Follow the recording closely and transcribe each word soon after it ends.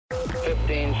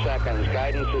15 seconds.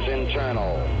 Guidance is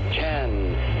internal.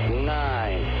 10,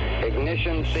 9.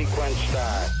 Ignition sequence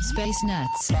start. Space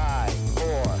Nuts. 5,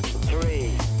 4,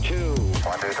 3, 2.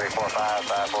 1, 2, 3, 4, 5,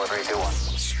 5, 4, 3, 2, 1.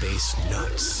 Space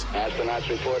Nuts. Astronauts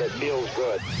report it feels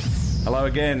good. Hello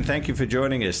again. Thank you for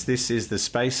joining us. This is the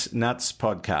Space Nuts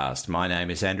podcast. My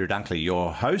name is Andrew Dunkley,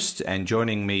 your host, and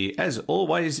joining me, as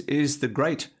always, is the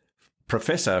great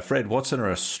Professor Fred Watson,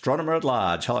 an astronomer at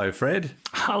large. Hello, Fred.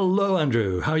 Hello,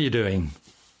 Andrew. How are you doing?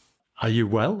 Are you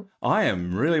well? I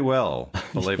am really well,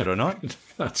 believe it or not.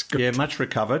 That's good. Yeah, much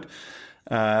recovered.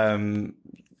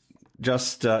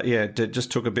 Just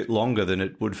took a bit longer than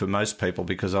it would for most people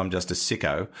because I'm just a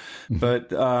sicko.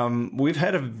 But we've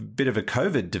had a bit of a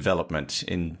COVID development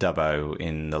in Dubbo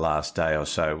in the last day or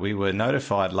so. We were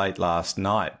notified late last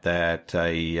night that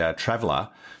a traveller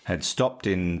had stopped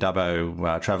in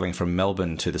Dubbo, travelling from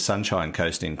Melbourne to the Sunshine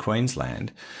Coast in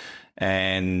Queensland,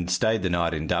 and stayed the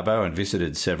night in Dubbo and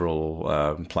visited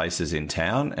several places in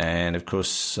town. And, of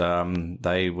course,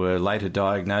 they were later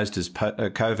diagnosed as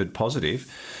COVID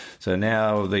positive. So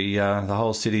now the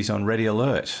whole city's on ready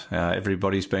alert.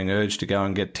 Everybody's being urged to go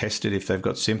and get tested if they've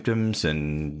got symptoms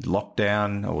and lock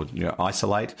down or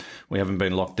isolate. We haven't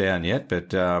been locked down yet,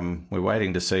 but we're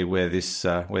waiting to see where this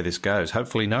goes.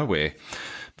 Hopefully nowhere.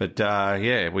 But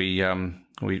we're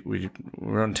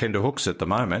on tender hooks at the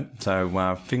moment.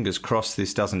 So fingers crossed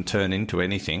this doesn't turn into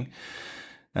anything.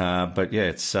 But yeah,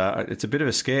 it's a bit of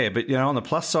a scare. But on the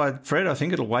plus side, Fred, I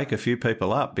think it'll wake a few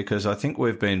people up because I think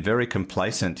we've been very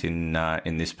complacent in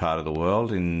this part of the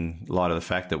world in light of the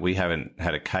fact that we haven't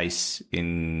had a case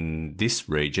in this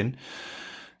region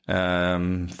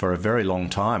for a very long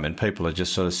time, and people are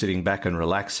just sort of sitting back and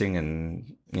relaxing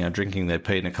and drinking their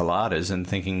pina coladas and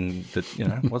thinking that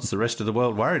what's the rest of the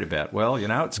world worried about? Well,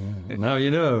 it's now you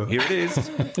know. Here it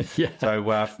is. Yeah.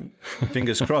 So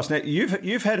fingers crossed. Now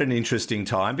you've had an interesting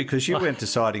time because you went to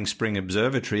Siding Spring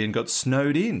Observatory and got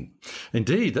snowed in.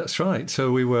 Indeed, that's right.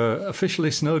 So we were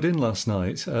officially snowed in last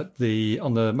night on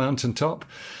the mountaintop,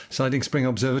 Siding Spring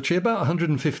Observatory, about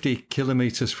 150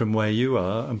 kilometres from where you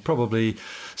are, and probably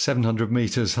 700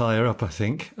 metres higher up, I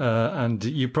think. And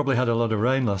you probably had a lot of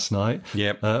rain last night.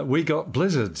 Yep. We got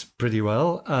blizzards pretty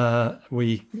well.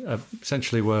 We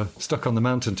essentially were stuck on the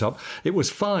mountaintop. It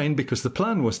was fine because the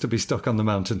plan was to be stuck on the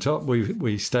mountaintop.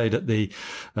 We stayed at the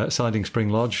Siding Spring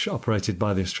Lodge, operated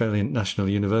by the Australian National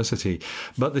University.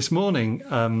 But this morning,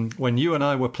 when you and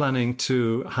I were planning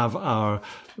to have our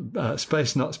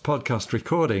Space Nuts podcast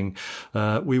recording,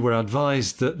 we were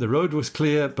advised that the road was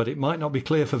clear, but it might not be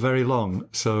clear for very long.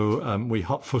 So we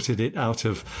hot-footed it out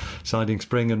of Siding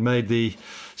Spring and made the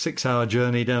 6-hour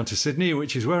journey down to Sydney,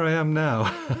 which is where I am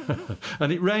now.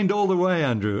 And it rained all the way,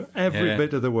 Andrew, every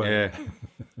bit of the way.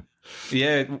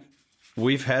 Yeah.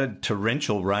 We've had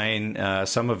torrential rain,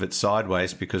 some of it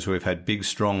sideways because we've had big,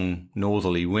 strong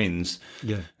northerly winds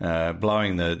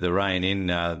blowing the rain in.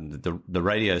 The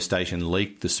radio station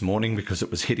leaked this morning because it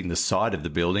was hitting the side of the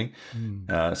building.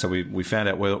 So we found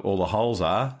out where all the holes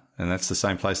are, and that's the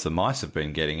same place the mice have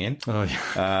been getting in. Oh,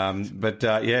 yeah.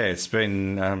 It's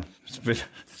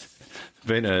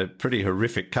been a pretty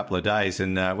horrific couple of days,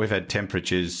 and we've had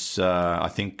temperatures. I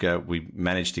think we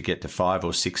managed to get to 5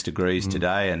 or 6 degrees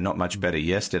today, and not much better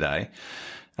yesterday.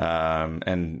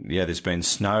 There's been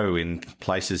snow in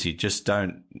places you just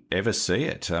don't ever see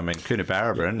it. I mean,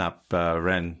 Coonabarabran up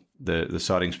around the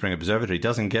Siding Spring Observatory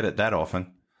doesn't get it that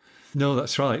often. No,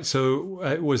 that's right. So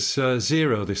it was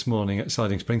 0 this morning at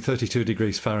Siding Spring, 32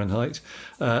 degrees Fahrenheit.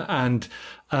 And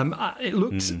it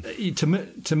looked,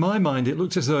 to my mind, it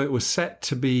looked as though it was set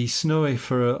to be snowy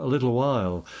for a little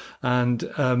while. And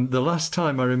the last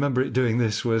time I remember it doing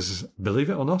this was, believe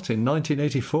it or not, in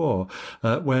 1984,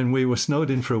 when we were snowed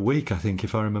in for a week, I think,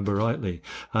 if I remember rightly.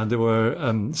 And there were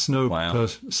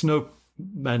snow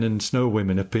men and snow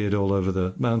women appeared all over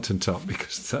the mountaintop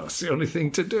because that was the only thing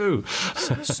to do.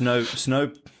 Snow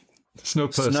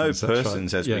persons,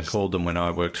 right. as we called them when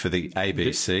I worked for the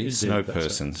ABC. Snow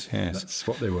persons, right. yes. That's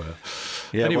what they were.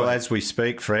 Yeah, anyway. Well, as we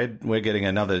speak, Fred, we're getting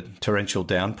another torrential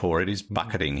downpour. It is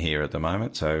bucketing here at the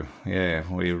moment. So, yeah,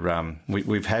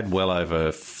 we've had well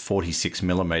over 46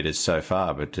 millimetres so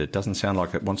far, but it doesn't sound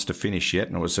like it wants to finish yet,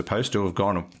 and it was supposed to have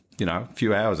gone, a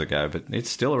few hours ago, but it's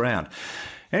still around.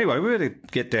 Anyway, we better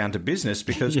get down to business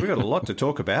because we've got a lot to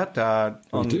talk about.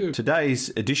 On today's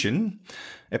edition,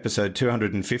 episode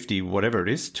 250, whatever it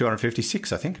is,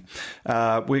 256, I think,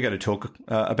 we're going to talk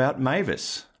about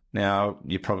MAVIS. Now,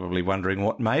 you're probably wondering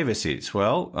what MAVIS is.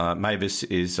 Well, MAVIS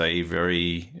is a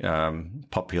very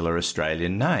popular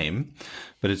Australian name,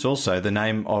 but it's also the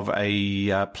name of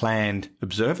a planned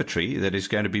observatory that is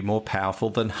going to be more powerful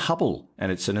than Hubble,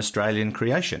 and it's an Australian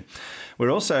creation. We're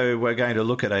going to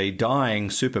look at a dying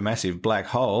supermassive black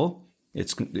hole.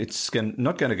 It's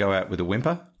not going to go out with a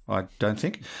whimper, I don't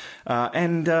think.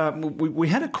 We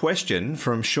had a question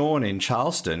from Sean in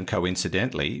Charleston,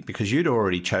 coincidentally, because you'd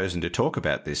already chosen to talk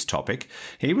about this topic.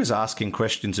 He was asking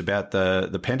questions about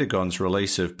the Pentagon's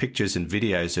release of pictures and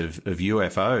videos of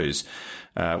UFOs,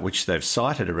 which they've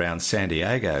sighted around San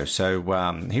Diego. So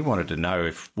he wanted to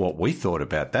know what we thought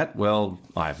about that. Well,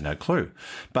 I have no clue,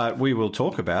 but we will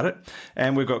talk about it.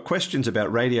 And we've got questions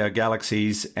about radio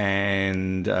galaxies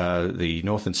and the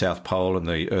North and South Pole and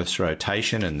the Earth's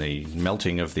rotation and the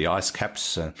melting of the ice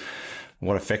caps,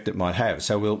 what effect it might have.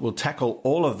 So we'll tackle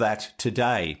all of that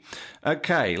today.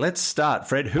 Okay, let's start.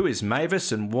 Fred, who is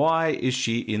Mavis and why is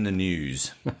she in the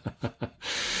news?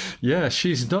 Yeah,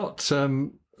 she's not...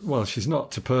 she's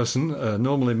not a person.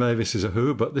 Normally Mavis is a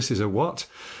who, but this is a what.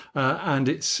 And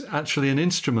it's actually an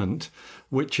instrument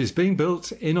which is being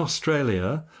built in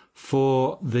Australia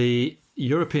for the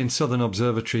European Southern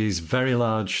Observatory's Very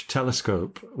Large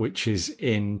Telescope, which is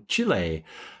in Chile.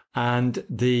 And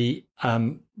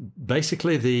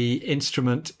basically the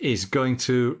instrument is going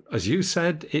to, as you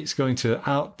said, it's going to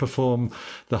outperform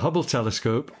the Hubble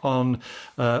telescope on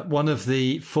one of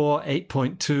the 4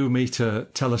 8.2 meter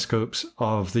telescopes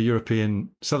of the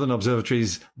European Southern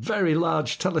Observatory's Very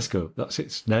Large Telescope. That's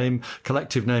its name,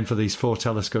 collective name for these 4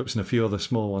 telescopes and a few other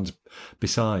small ones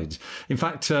besides. In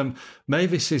fact,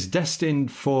 MAVIS is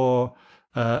destined for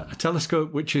a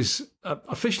telescope which is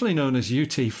officially known as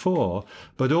UT4,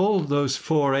 but all those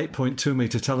 4 8.2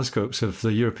 meter telescopes of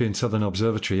the European Southern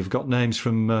Observatory have got names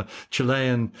from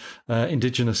Chilean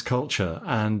indigenous culture,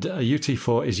 and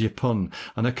UT4 is Yapun.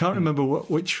 And I can't remember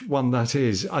which one that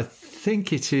is. I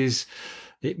think it is.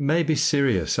 It may be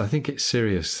Sirius. I think it's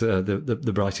Sirius,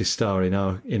 the brightest star in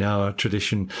our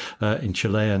tradition. In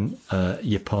Chilean,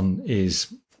 Yapun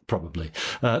is. Probably.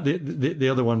 The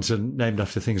other ones are named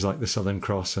after things like the Southern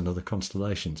Cross and other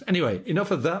constellations. Anyway,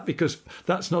 enough of that, because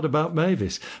that's not about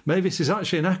MAVIS. MAVIS is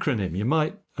actually an acronym. You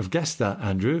might have guessed that,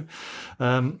 Andrew.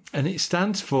 And it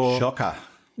stands for... Shocker.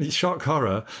 Shock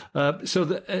horror.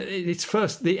 It's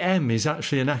first, the M is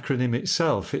actually an acronym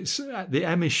itself. The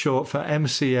M is short for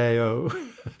MCAO,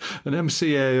 and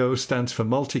MCAO stands for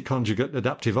Multi-Conjugate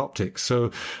Adaptive Optics.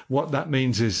 So what that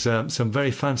means is some very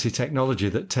fancy technology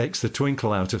that takes the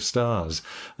twinkle out of stars,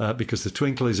 because the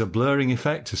twinkle is a blurring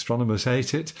effect. Astronomers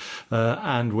hate it,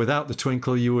 and without the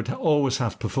twinkle, you would always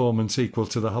have performance equal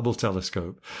to the Hubble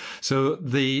telescope. So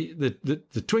the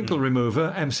twinkle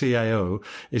remover, MCAO,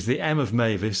 is the M of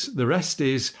MAVIS. The rest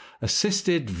is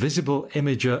Assisted Visible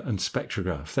Imager and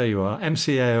Spectrograph. There you are,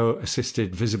 MCAO,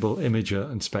 Assisted Visible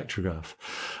Imager and Spectrograph.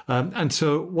 And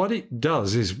so what it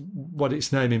does is what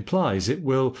its name implies. It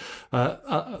will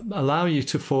allow you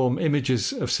to form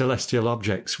images of celestial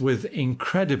objects with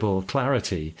incredible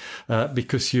clarity,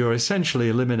 because you're essentially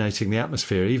eliminating the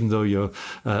atmosphere, even though you're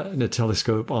in a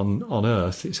telescope on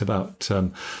Earth. It's about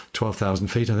 12,000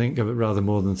 feet, I think, rather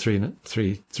more than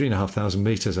 3,500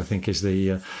 meters, I think, is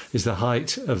the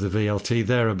height of the VLT,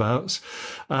 thereabouts.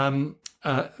 And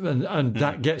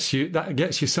that gets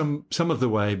you some of the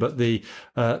way, but the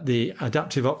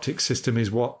adaptive optics system is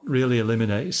what really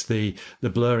eliminates the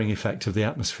blurring effect of the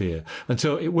atmosphere, and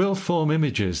so it will form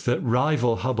images that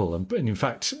rival Hubble, and in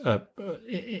fact,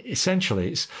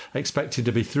 essentially, it's expected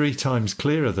to be 3 times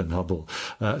clearer than Hubble.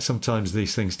 Sometimes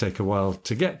these things take a while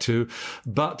to get to,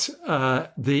 but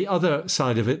the other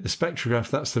side of it, the spectrograph,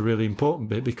 that's the really important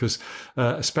bit, because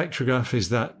a spectrograph is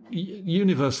that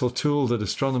universal tool that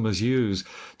astronomers use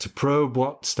to probe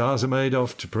what stars are made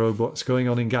of, to probe what's going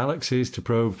on in galaxies, to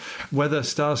probe whether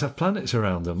stars have planets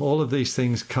around them. All of these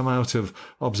things come out of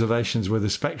observations with a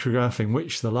spectrograph, in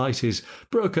which the light is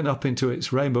broken up into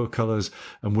its rainbow colours,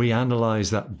 and we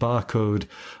analyse that barcode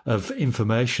of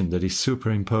information that is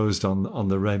superimposed on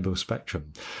the rainbow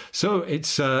spectrum. So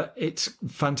it's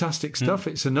fantastic stuff.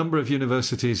 It's a number of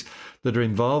universities that are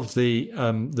involved.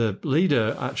 The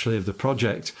leader, actually, of the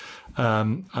project, I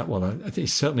think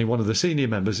he's certainly one of the senior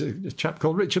members, a chap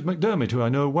called Richard McDermott, who I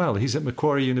know well. He's at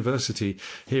Macquarie University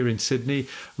here in Sydney.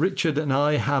 Richard and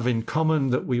I have in common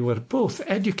that we were both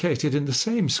educated in the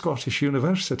same Scottish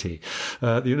university.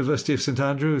 The University of St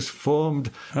Andrews formed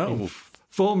in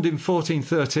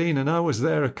 1413, and I was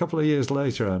there a couple of years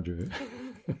later, Andrew.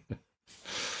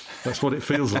 That's what it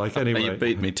feels like, anyway. You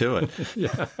beat me to it.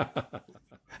 Yeah.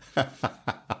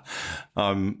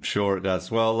 I'm sure it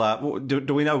does. Well,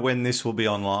 do we know when this will be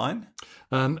online?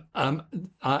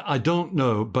 I don't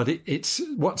know, but it's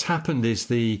what's happened is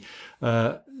the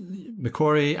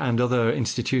Macquarie and other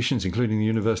institutions, including the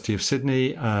University of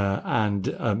Sydney, and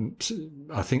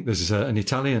I think there's an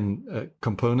Italian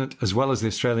component, as well as the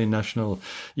Australian National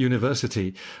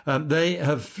University. They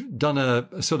have done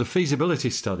a sort of feasibility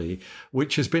study,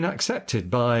 which has been accepted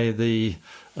by the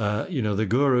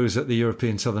gurus at the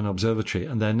European Southern Observatory,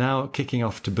 and they're now kicking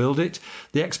off to build it.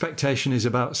 The expectation is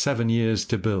about 7 years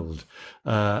to build.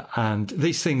 And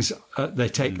these things, they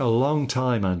take a long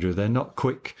time, Andrew. They're not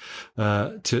quick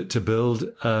to build.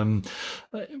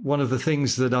 One of the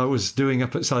things that I was doing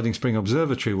up at Siding Spring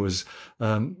Observatory was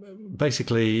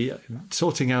basically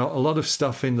sorting out a lot of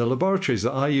stuff in the laboratories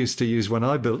that I used to use when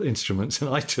I built instruments, and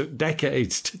I took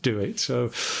decades to do it. So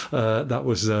that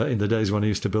was in the days when I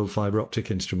used to build fibre optic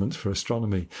instruments for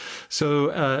astronomy.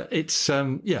 So it's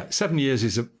 7 years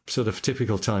is a sort of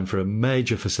typical time for a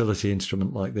major facility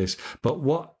instrument like this. But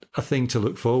what a thing to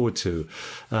look forward to.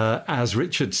 As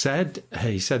Richard said,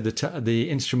 he said that the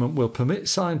instrument will permit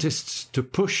scientists to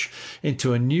push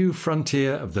into a new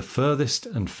frontier of the furthest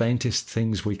and faintest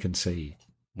things we can see.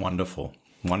 Wonderful.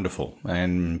 Wonderful.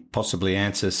 And possibly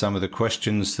answer some of the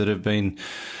questions that have been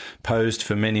posed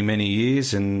for many, many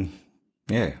years. And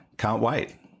yeah, can't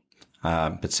wait.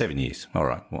 But 7 years. All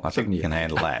right. Well, I think we can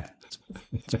handle that.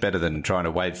 It's better than trying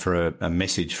to wait for a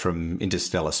message from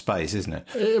interstellar space, isn't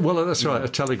it? Well, that's right. A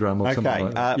telegram or something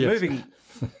like that. Yes. Moving.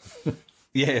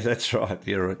 Yeah, that's right.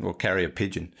 Or carry a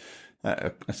pigeon.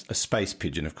 A space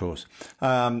pigeon, of course.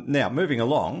 Now, moving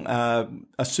along, a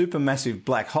supermassive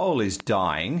black hole is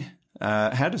dying.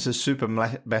 How does a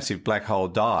supermassive black hole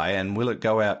die, and will it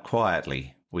go out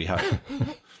quietly, we hope?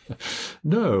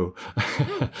 No.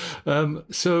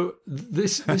 So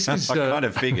this is... I kind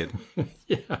of figured.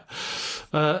 Yeah.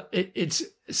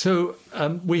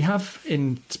 We have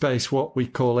in space what we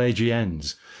call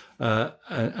AGNs.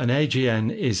 An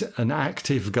AGN is an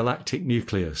active galactic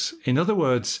nucleus. In other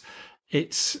words,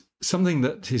 it's something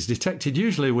that is detected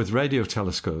usually with radio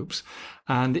telescopes,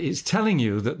 and it's telling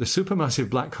you that the supermassive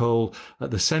black hole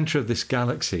at the center of this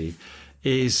galaxy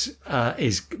is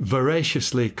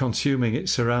voraciously consuming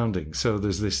its surroundings. So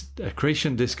there's this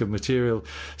accretion disk of material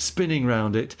spinning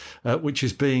around it, which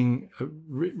is being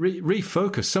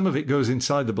refocused. Some of it goes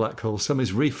inside the black hole. Some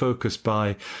is refocused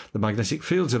by the magnetic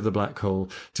fields of the black hole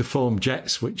to form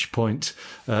jets, which point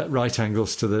right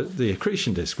angles to the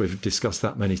accretion disk. We've discussed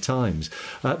that many times.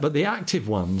 But the active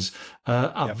ones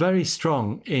are very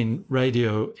strong in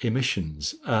radio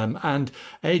emissions. And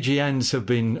AGNs have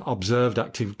been observed,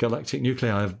 active galactic nuclei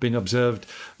have been observed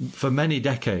for many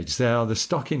decades. They are the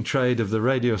stock in trade of the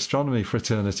radio astronomy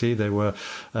fraternity. They were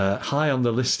high on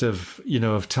the list of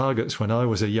targets when I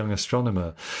was a young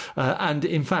astronomer. And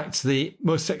in fact, the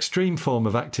most extreme form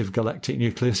of active galactic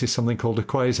nucleus is something called a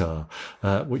quasar,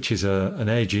 which is an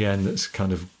AGN that's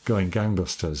kind of going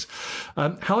gangbusters.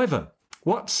 However,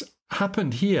 what's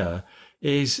happened here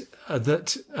is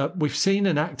that we've seen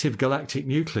an active galactic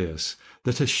nucleus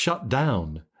that has shut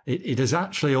down. It has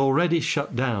actually already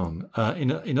shut down.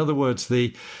 In other words,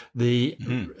 the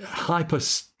hyper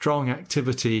strong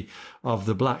activity of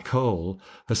the black hole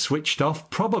has switched off,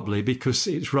 probably because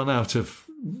it's run out of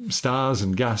stars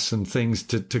and gas and things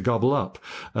to gobble up.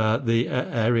 The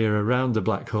area around the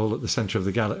black hole at the center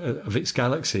of its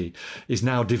galaxy is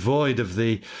now devoid of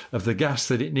the gas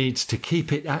that it needs to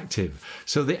keep it active.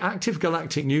 So the active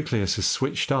galactic nucleus has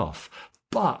switched off,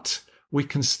 but we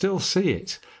can still see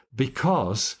it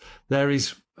because there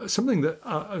is something that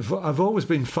I've always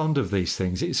been fond of these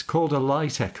things. It's called a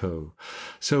light echo.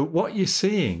 So what you're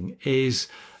seeing is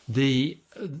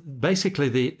basically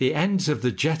the ends of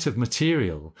the jet of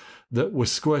material that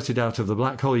was squirted out of the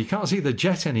black hole. You can't see the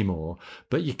jet anymore,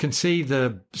 but you can see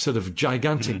the sort of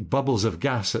gigantic bubbles of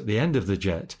gas at the end of the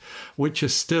jet, which are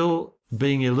still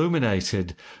being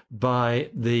illuminated by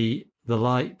the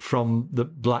light from the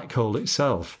black hole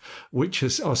itself, which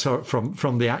is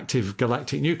from the active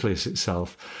galactic nucleus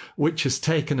itself, which has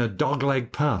taken a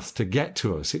dogleg path to get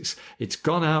to us. It's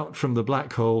gone out from the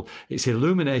black hole. It's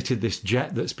illuminated this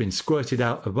jet that's been squirted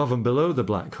out above and below the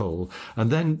black hole, and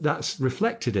then that's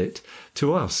reflected it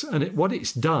to us. And what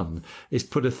it's done is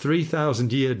put a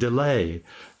 3,000-year delay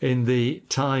in the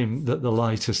time that the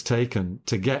light has taken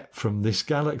to get from this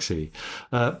galaxy,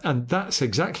 and that's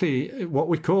exactly what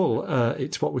we call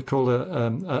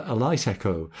a light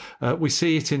echo. We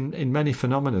see it in many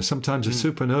phenomena. Sometimes a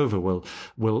supernova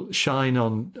will shine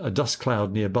on a dust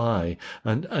cloud nearby,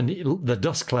 and the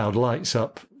dust cloud lights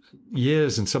up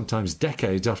years and sometimes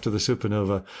decades after the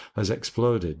supernova has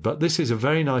exploded. But this is a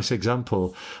very nice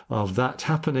example of that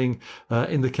happening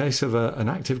in the case of an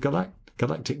active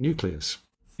galactic nucleus.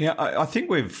 Yeah, I think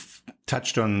we've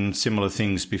touched on similar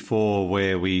things before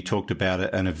where we talked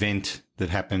about an event that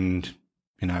happened,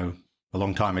 a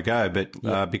long time ago,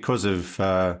 but because of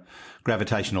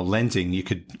gravitational lensing,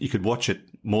 you could watch it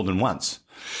more than once.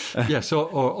 Yes,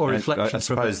 or reflection. I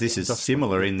suppose this is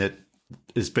similar in that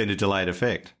there's been a delayed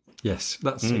effect. Yes,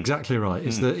 that's exactly right.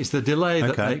 It's the delay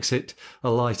that makes it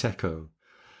a light echo.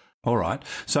 All right.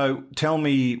 So tell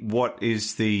me, what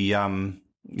is the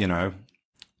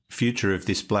future of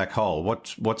this black hole?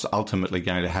 What's ultimately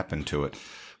going to happen to it?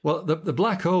 Well, the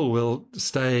black hole will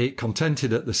stay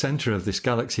contented at the centre of this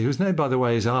galaxy, whose name, by the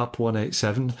way, is ARP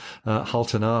 187.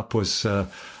 Halton Arp was an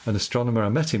astronomer. I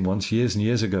met him once years and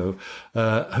years ago,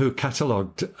 who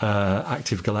catalogued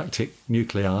active galactic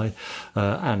nuclei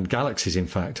and galaxies, in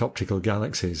fact, optical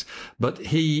galaxies. But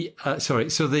the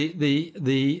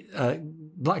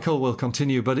black hole will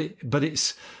continue, but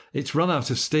it's run out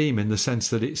of steam in the sense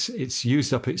that it's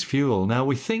used up its fuel. Now,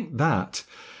 we think that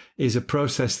is a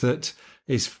process that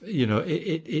is,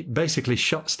 it basically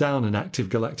shuts down an active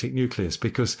galactic nucleus,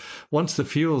 because once the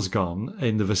fuel's gone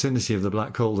in the vicinity of the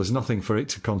black hole, there's nothing for it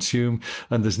to consume,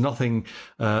 and there's nothing,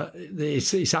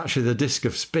 it's actually the disk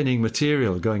of spinning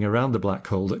material going around the black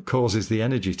hole that causes the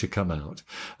energy to come out.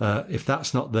 If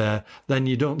that's not there, then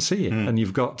you don't see it. And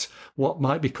you've got what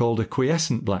might be called a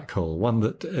quiescent black hole, one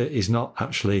that is not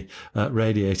actually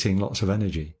radiating lots of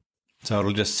energy. So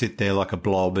it'll just sit there like a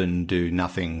blob and do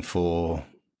nothing for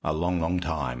a long, long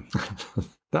time.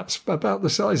 That's about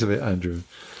the size of it, Andrew.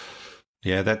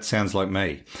 Yeah, that sounds like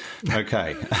me.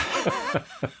 Okay.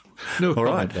 No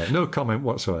comment there. No comment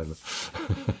whatsoever.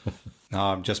 No,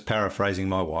 I'm just paraphrasing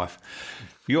my wife.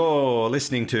 You're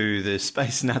listening to the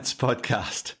Space Nuts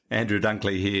podcast. Andrew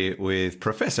Dunkley here with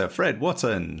Professor Fred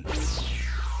Watson.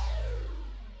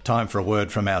 Time for a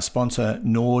word from our sponsor,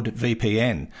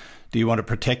 NordVPN. Do you want to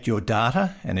protect your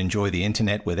data and enjoy the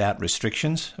internet without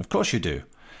restrictions? Of course you do.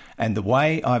 And the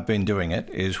way I've been doing it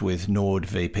is with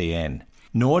NordVPN.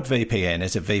 NordVPN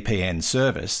is a VPN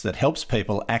service that helps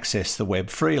people access the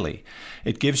web freely.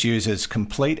 It gives users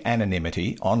complete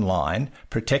anonymity online,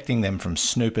 protecting them from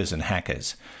snoopers and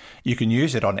hackers. You can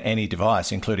use it on any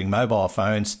device, including mobile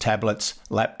phones, tablets,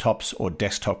 laptops, or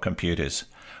desktop computers.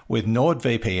 With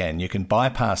NordVPN, you can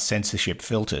bypass censorship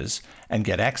filters and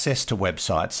get access to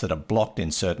websites that are blocked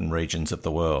in certain regions of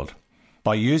the world.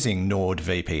 By using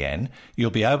NordVPN, you'll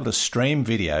be able to stream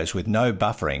videos with no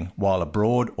buffering while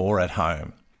abroad or at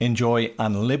home. Enjoy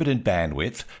unlimited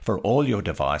bandwidth for all your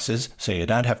devices so you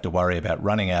don't have to worry about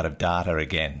running out of data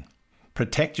again.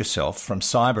 Protect yourself from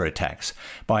cyber attacks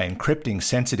by encrypting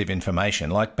sensitive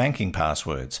information like banking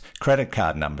passwords, credit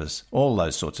card numbers, all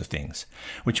those sorts of things,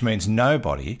 which means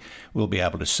nobody will be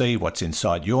able to see what's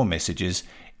inside your messages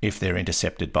if they're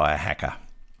intercepted by a hacker.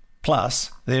 Plus,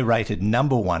 they're rated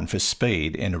number 1 for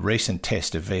speed in a recent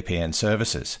test of VPN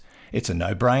services. It's a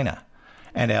no-brainer.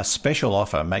 And our special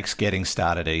offer makes getting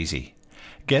started easy.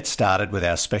 Get started with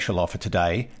our special offer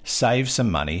today, save some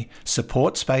money,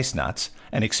 support Space Nuts,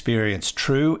 and experience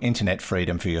true internet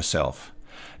freedom for yourself.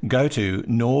 Go to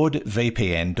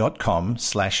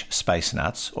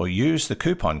nordvpn.com/spacenuts or use the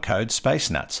coupon code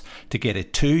SpaceNuts to get a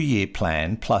 2-year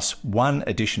plan plus 1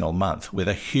 additional month with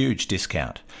a huge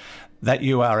discount. That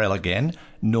URL again,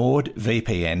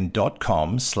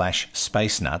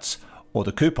 nordvpn.com/spacenuts or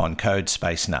the coupon code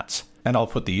SpaceNuts. And I'll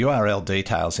put the URL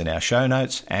details in our show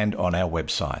notes and on our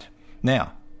website.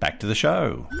 Now, back to the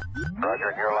show.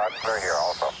 Roger, you're loud and clear here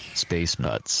also. Space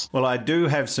Nuts. Well, I do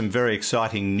have some very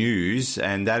exciting news,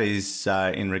 and that is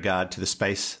in regard to the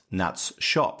Space Nuts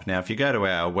shop. Now, if you go to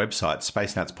our website,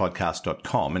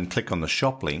 spacenutspodcast.com, and click on the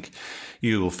shop link,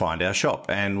 you will find our shop.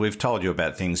 And we've told you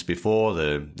about things before,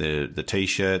 the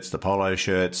T-shirts, the polo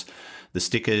shirts, the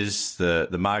stickers, the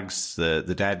mugs,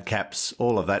 the dad caps,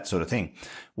 all of that sort of thing.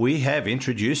 We have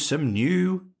introduced some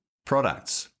new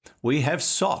products. We have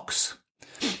socks.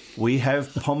 We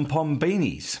have pom-pom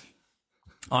beanies.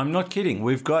 I'm not kidding.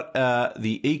 We've got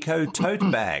the Eco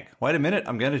Tote Bag. Wait a minute.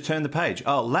 I'm going to turn the page.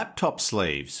 Oh, laptop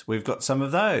sleeves. We've got some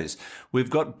of those. We've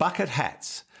got bucket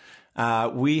hats.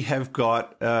 We have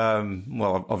got,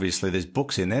 well, obviously there's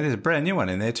books in there. There's a brand new one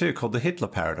in there too called The Hitler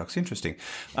Paradox. Interesting.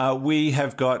 We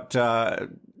have got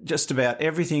just about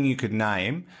everything you could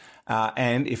name.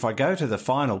 And if I go to the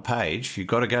final page, you've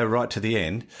got to go right to the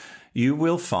end, you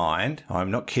will find, I'm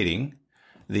not kidding,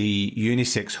 the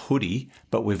unisex hoodie,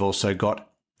 but we've also got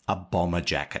a bomber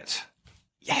jacket.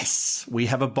 Yes, we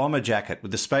have a bomber jacket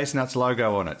with the Space Nuts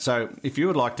logo on it. So if you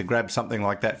would like to grab something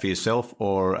like that for yourself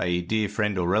or a dear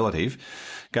friend or relative,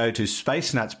 go to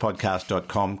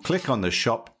spacenutspodcast.com, click on the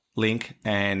shop link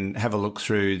and have a look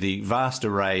through the vast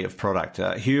array of product.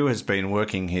 Hugh has been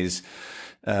working his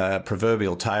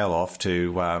proverbial tail off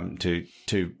to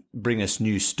bring us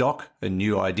new stock and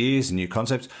new ideas and new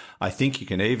concepts. I think you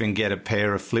can even get a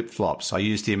pair of flip-flops. I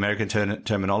use the American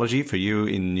terminology for you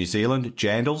in New Zealand,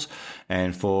 jandals,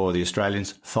 and for the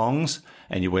Australians, thongs,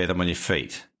 and you wear them on your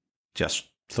feet. Just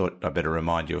thought I'd better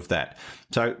remind you of that.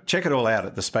 So check it all out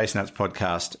at the Space Nuts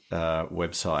Podcast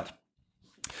website.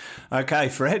 Okay,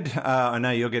 Fred, I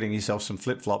know you're getting yourself some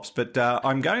flip-flops, but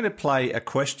I'm going to play a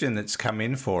question that's come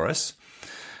in for us.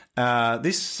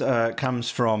 This comes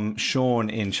from Sean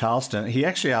in Charleston. He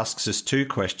actually asks us two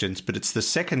questions, but it's the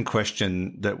second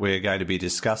question that we're going to be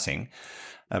discussing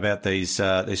about these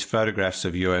photographs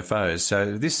of UFOs.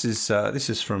 So this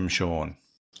is from Sean.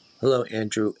 Hello,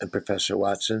 Andrew and Professor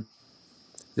Watson.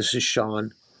 This is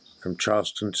Sean from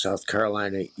Charleston, South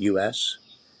Carolina, U.S.,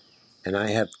 and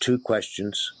I have two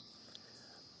questions.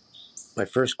 My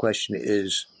first question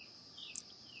is,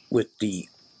 with the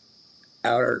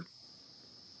outer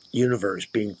universe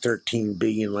being 13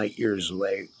 billion light years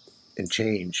away and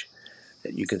change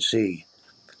that you can see,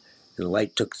 and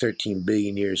light took 13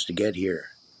 billion years to get here,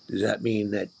 does that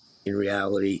mean that in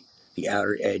reality the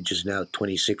outer edge is now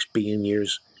 26 billion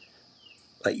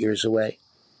light years away?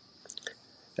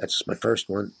 That's my first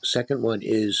one. Second one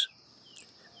is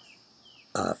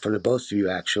for the both of you,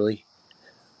 actually,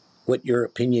 what your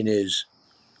opinion is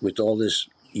with all this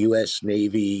U.S.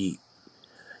 Navy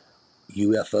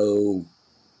UFO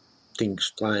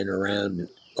things flying around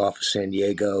off of San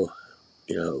Diego,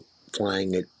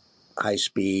 flying at high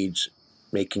speeds,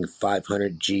 making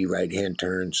 500G right-hand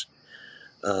turns.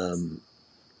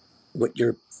 What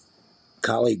your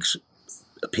colleagues'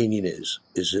 opinion is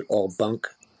it all bunk,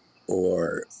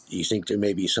 or do you think there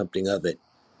may be something of it,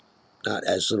 not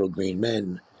as little green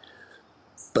men,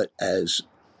 but as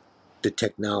the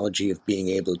technology of being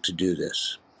able to do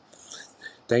this?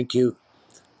 Thank you.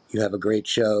 You have a great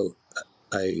show.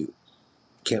 I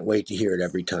can't wait to hear it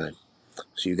every time.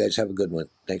 So you guys have a good one.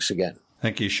 Thanks again.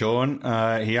 Thank you, Sean.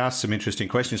 He asked some interesting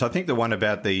questions. I think the one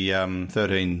about the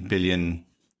 13 billion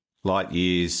light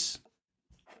years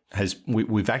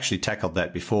we've actually tackled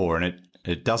that before, and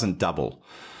it doesn't double.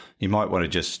 You might want to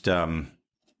just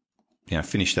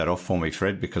finish that off for me,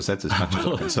 Fred, because that's as much as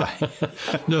I can say.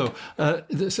 No.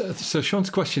 So Sean's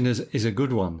question is a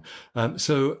good one.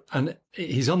 And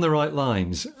he's on the right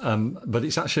lines, but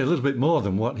it's actually a little bit more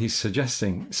than what he's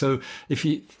suggesting. So if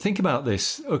you think about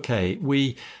this, okay,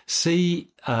 we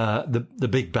see the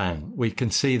Big Bang. We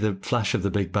can see the flash of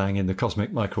the Big Bang in the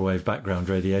cosmic microwave background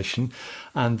radiation,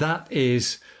 and that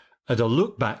is at a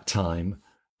look-back time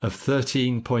of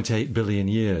 13.8 billion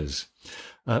years.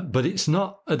 But it's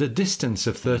not at a distance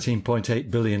of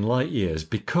 13.8 billion light years,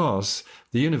 because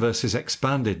the universe is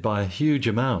expanded by a huge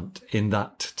amount in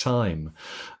that time.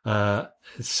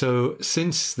 So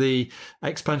since the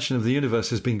expansion of the universe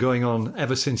has been going on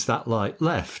ever since that light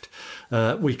left,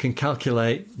 we can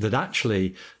calculate that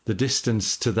actually the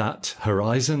distance to that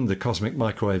horizon, the cosmic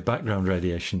microwave background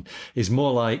radiation, is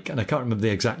more like, and I can't remember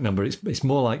the exact number, it's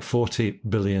more like 40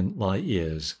 billion light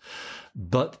years.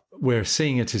 But we're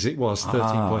seeing it as it was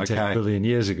 13.8 billion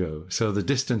years ago. So the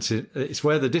distance, it's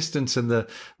where the distance and the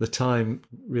time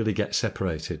really get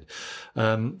separated.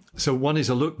 So one is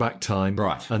a look back time.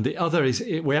 Right. And the other is,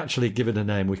 we actually give it a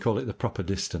name. We call it the proper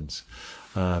distance,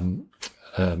 rather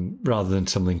than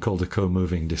something called a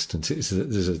co-moving distance.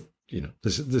 There's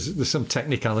some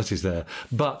technicalities there,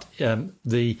 but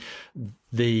the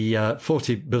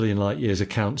 40 billion light years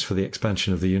accounts for the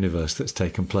expansion of the universe that's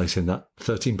taken place in that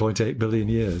 13.8 billion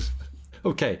years.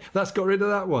 Okay, that's got rid of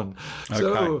that one. Okay.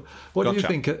 So, what do you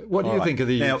think? What do you think of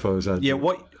the UFOs? Andrew? Yeah,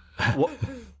 what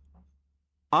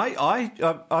I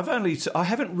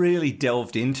haven't really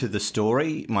delved into the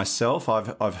story myself.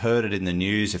 I've heard it in the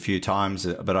news a few times,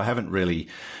 but I haven't really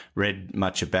read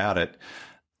much about it.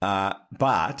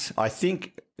 But I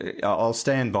think I'll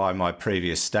stand by my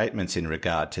previous statements in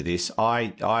regard to this.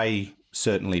 I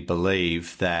certainly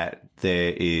believe that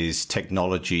there is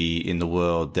technology in the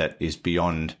world that is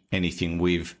beyond anything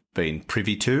we've been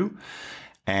privy to.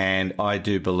 And I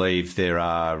do believe there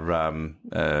are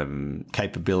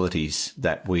capabilities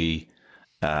that we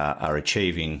are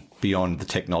achieving beyond the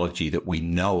technology that we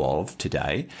know of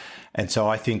today. And so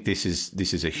I think this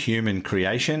is a human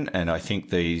creation, and I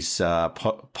think these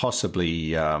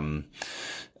possibly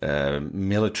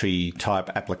military type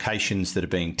applications that are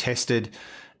being tested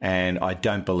And I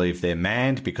don't believe they're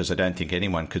manned because I don't think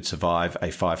anyone could survive a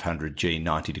 500G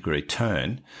 90-degree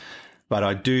turn. But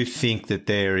I do think that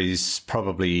there is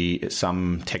probably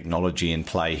some technology in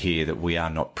play here that we are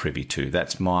not privy to.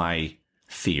 That's my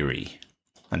theory.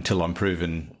 Until I'm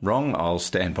proven wrong, I'll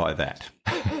stand by that.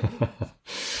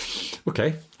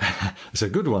 Okay, it's a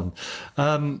good one.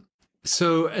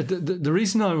 So the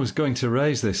reason I was going to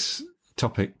raise this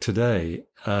topic today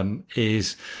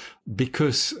is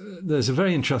because there's a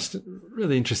really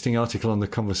interesting article on The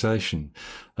Conversation,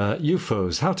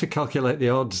 UFOs, How to Calculate the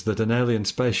Odds That an Alien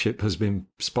Spaceship Has Been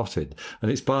Spotted.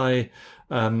 And it's by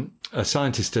a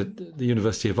scientist at the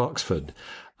University of Oxford.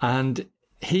 And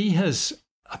he has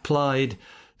applied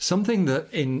something that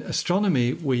in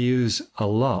astronomy we use a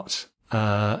lot.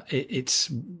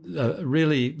 It's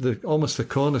really almost the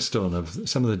cornerstone of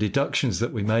some of the deductions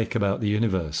that we make about the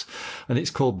universe. And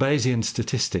it's called Bayesian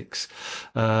statistics.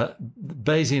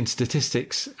 Bayesian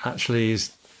statistics actually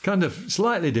is kind of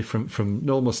slightly different from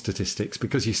normal statistics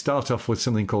because you start off with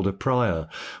something called a prior,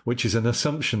 which is an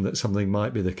assumption that something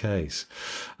might be the case.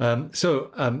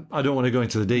 So I don't want to go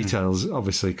into the details,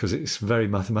 obviously, because it's very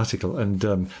mathematical.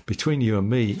 And between you and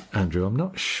me, Andrew, I'm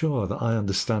not sure that I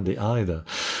understand it either.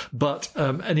 But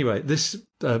anyway, this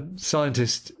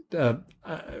scientist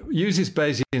uses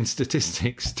Bayesian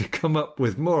statistics to come up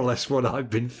with more or less what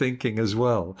I've been thinking as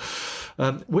well,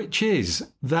 which is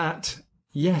that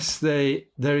yes,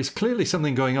 there is clearly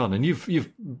something going on, and you've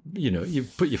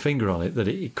put your finger on it that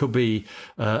it could be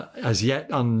as yet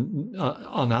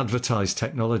unadvertised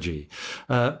technology.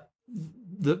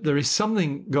 There is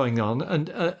something going on, and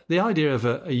the idea of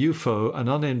a UFO, an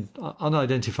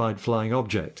unidentified flying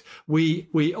object,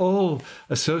 we all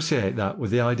associate that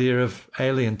with the idea of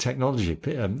alien technology,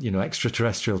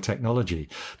 extraterrestrial technology.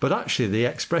 But actually, the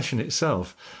expression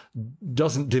itself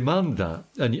doesn't demand that.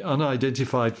 An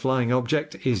unidentified flying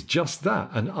object is just that,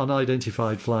 an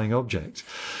unidentified flying object.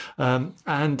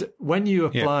 And when you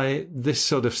apply this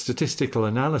sort of statistical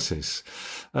analysis,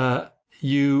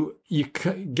 you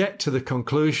get to the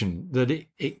conclusion that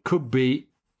it could be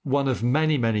one of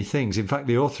many, many things. In fact,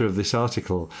 the author of this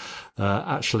article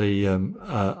I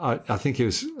think he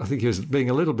was being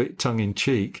a little bit tongue in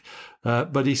cheek,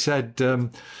 but he said,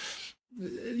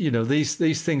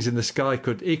 these things in the sky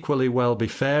could equally well be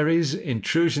fairies,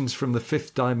 intrusions from the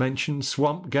fifth dimension,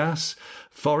 swamp gas,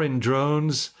 foreign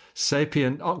drones,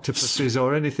 sapient octopuses,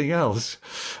 or anything else.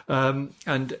 That's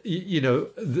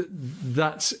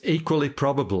equally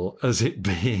probable as it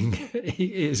being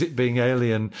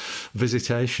alien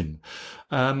visitation.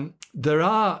 There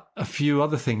are a few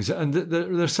other things, and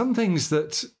there are some things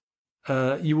that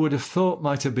you would have thought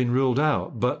might have been ruled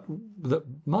out, but that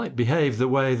might behave the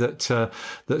way that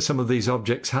some of these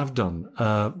objects have done.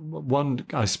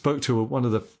 I spoke to one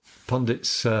of the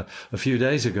pundits a few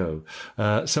days ago,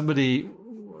 somebody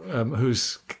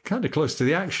who's kind of close to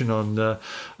the action on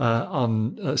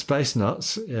Space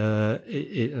Nuts,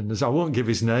 and I won't give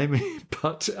his name,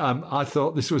 but I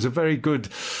thought this was a very good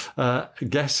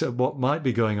guess at what might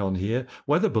be going on here.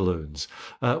 Weather balloons.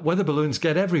 Weather balloons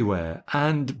get everywhere,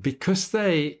 and because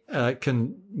they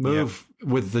can move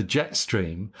with the jet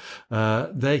stream,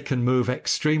 they can move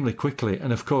extremely quickly.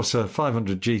 And of course, a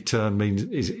 500G turn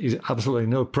is absolutely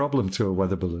no problem to a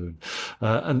weather balloon.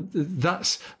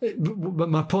 But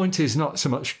my point is not so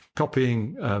much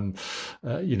copying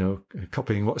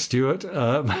what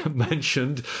Stuart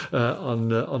mentioned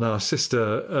on our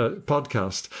sister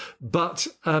podcast, but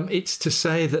it's to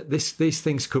say that these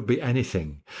things could be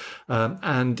anything,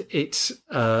 and it's.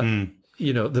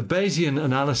 The Bayesian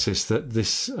analysis that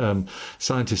this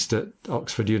scientist at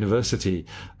Oxford University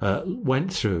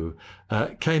went through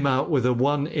came out with a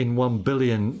 1 in 1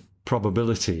 billion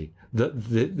probability that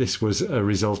this was a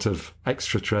result of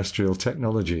extraterrestrial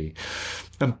technology.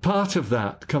 And part of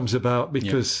that comes about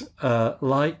because,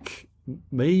 like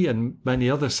me and many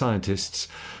other scientists,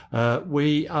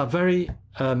 we are very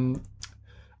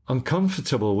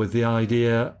uncomfortable with the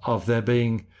idea of there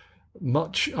being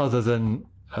much other than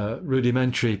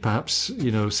rudimentary, perhaps,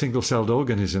 single-celled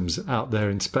organisms out there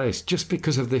in space, just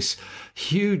because of this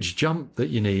huge jump that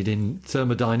you need in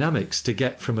thermodynamics to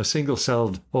get from a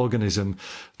single-celled organism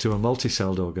to a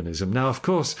multi-celled organism. Now, of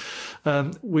course,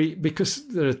 because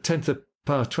there are 10 to the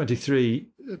power 23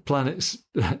 planets,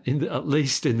 at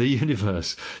least in the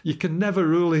universe, you can never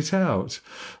rule it out.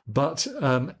 But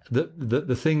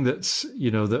the thing that's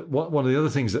one of the other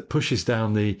things that pushes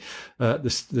down the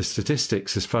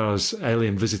statistics as far as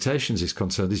alien visitations is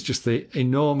concerned is just the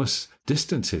enormous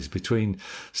distances between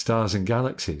stars and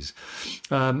galaxies,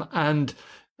 and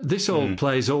This all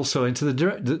plays also into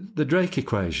the Drake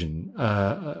equation.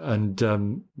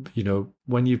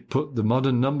 When you put the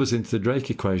modern numbers into the Drake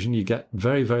equation, you get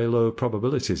very, very low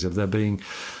probabilities of there being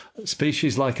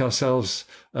species like ourselves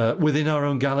within our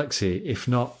own galaxy, if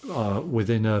not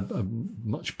within a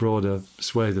much broader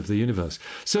swathe of the universe.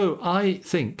 So I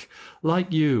think,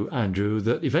 like you, Andrew,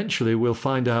 that eventually we'll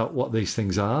find out what these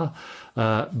things are,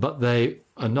 but they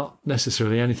are not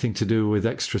necessarily anything to do with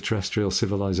extraterrestrial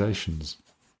civilizations.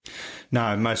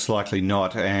 No, most likely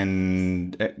not.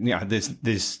 And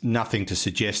there's nothing to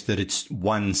suggest that it's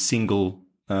one single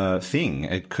thing.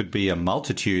 It could be a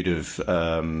multitude of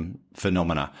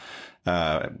phenomena.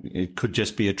 It could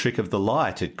just be a trick of the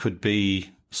light. It could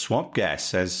be swamp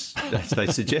gas, as they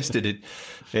suggested.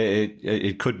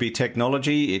 It could be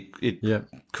technology. It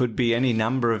could be any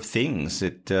number of things.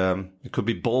 It could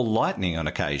be ball lightning on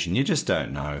occasion. You just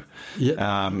don't know.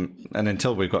 Yeah. And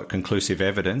until we've got conclusive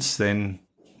evidence, then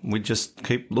we just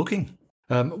keep looking.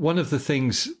 One of the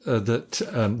things that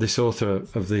this author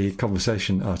of the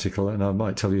Conversation article, and I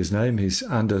might tell you his name, he's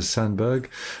Anders Sandberg,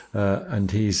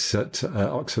 and he's at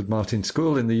Oxford Martin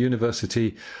School in the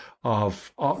University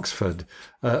of Oxford.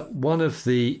 One of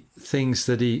the things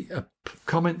that a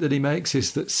comment that he makes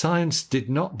is that science did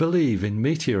not believe in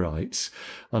meteorites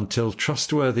until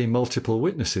trustworthy multiple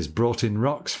witnesses brought in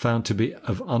rocks found to be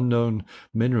of unknown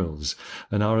minerals,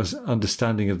 and our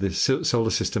understanding of the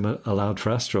solar system allowed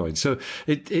for asteroids. So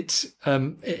it's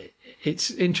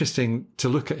interesting to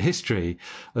look at history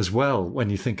as well when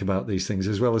you think about these things,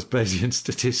 as well as Bayesian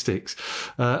statistics.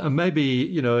 And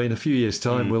maybe, in a few years'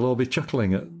 time, we'll all be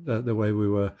chuckling at the way we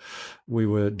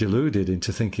were deluded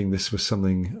into thinking this was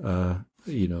something,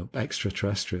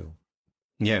 extraterrestrial.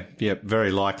 Yeah,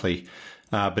 very likely.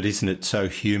 But isn't it so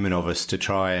human of us to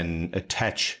try and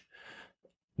attach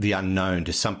the unknown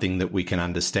to something that we can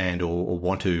understand or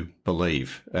want to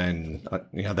believe? And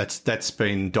that's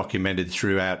been documented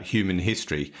throughout human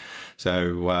history.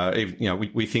 So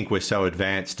we think we're so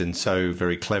advanced and so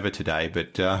very clever today,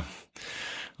 but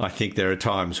I think there are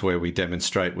times where we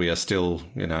demonstrate we are still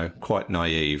quite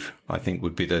naive, I think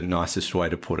would be the nicest way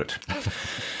to put it.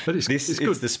 But this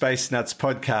is the Space Nuts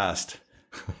podcast.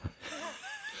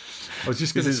 I was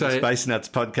just going to say... This is the Space Nuts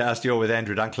podcast. You're with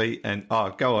Andrew Dunkley. And,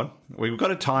 go on. We've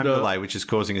got a time delay, which is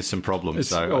causing us some problems.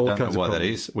 So I don't know why that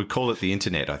is. We call it the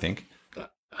internet, I think.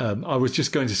 I was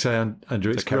just going to say,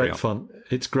 Andrew, it's great fun.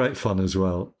 It's great fun as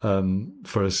well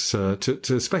for us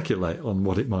to speculate on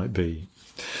what it might be,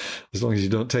 as long as you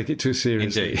don't take it too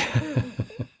seriously. Indeed.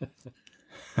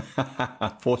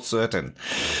 For certain.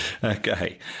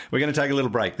 Okay, we're going to take a little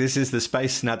break. This is the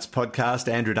Space Nuts podcast.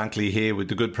 Andrew Dunkley here with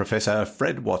the good Professor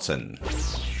Fred Watson.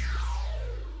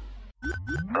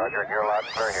 Roger, you're loud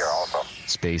and clear here also.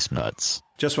 Space Nuts.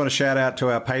 Just want to shout out to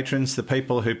our patrons, the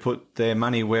people who put their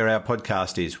money where our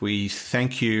podcast is. We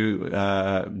thank you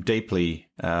deeply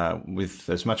with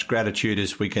as much gratitude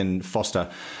as we can foster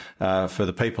for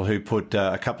the people who put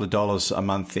a couple of dollars a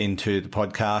month into the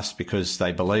podcast because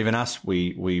they believe in us.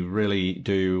 We really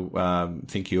do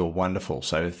think you're wonderful.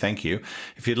 So thank you.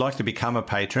 If you'd like to become a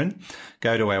patron,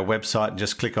 go to our website and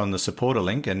just click on the supporter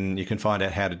link and you can find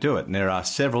out how to do it. And there are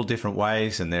several different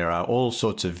ways and there are all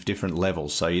sorts of different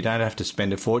levels. So you don't have to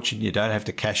spend a fortune. You don't have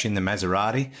to cash in the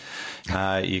Maserati.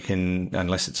 You can,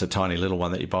 unless it's a tiny little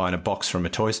one that you buy in a box from a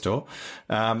toy store.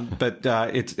 But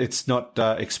it's not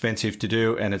expensive to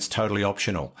do and it's totally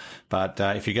optional. But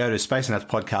if you go to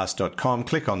spacenutspodcast.com,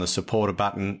 click on the supporter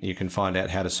button, you can find out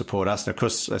how to support us. And of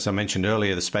course, as I mentioned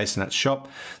earlier, the Space Nuts shop,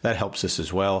 that helps us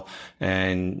as well.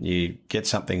 And you get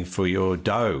something for your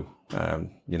dough,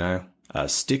 a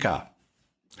sticker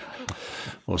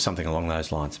or something along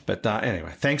those lines. But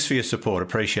anyway, thanks for your support.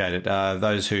 Appreciate it.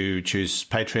 Those who choose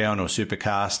Patreon or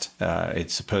Supercast,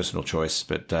 it's a personal choice,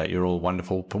 but you're all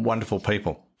wonderful, wonderful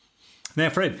people. Now,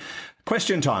 Fred,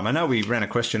 question time. I know we ran a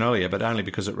question earlier, but only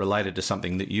because it related to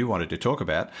something that you wanted to talk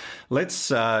about. Let's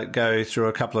go through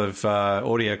a couple of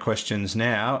audio questions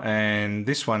now. And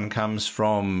this one comes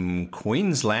from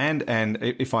Queensland. And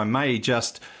if I may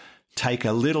just take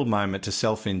a little moment to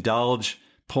self-indulge,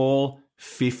 Paul,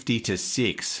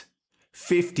 50-6.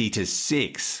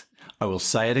 50-6. I will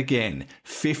say it again.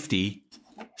 50-6.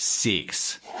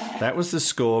 That was the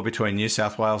score between New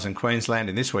South Wales and Queensland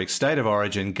in this week's State of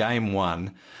Origin Game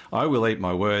 1. I will eat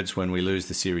my words when we lose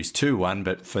the series 2-1,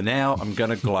 but for now, I'm going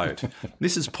to gloat.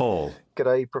 This is Paul.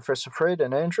 G'day, Professor Fred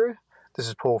and Andrew. This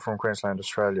is Paul from Queensland,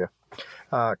 Australia.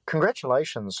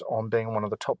 Congratulations on being one of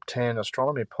the top 10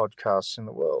 astronomy podcasts in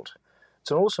the world.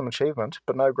 It's an awesome achievement,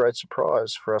 but no great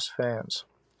surprise for us fans.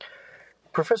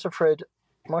 Professor Fred,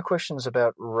 my question is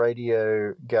about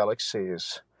radio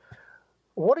galaxies.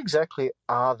 What exactly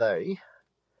are they,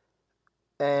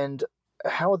 and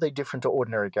how are they different to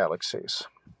ordinary galaxies?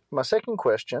 My second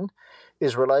question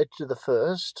is related to the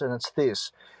first, and it's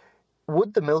this.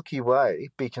 Would the Milky Way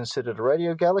be considered a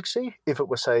radio galaxy if it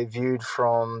were, say, viewed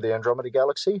from the Andromeda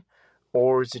Galaxy?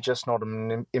 Or is it just not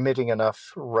emitting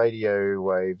enough radio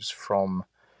waves from,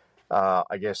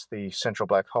 I guess, the central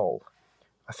black hole?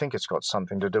 I think it's got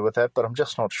something to do with that, but I'm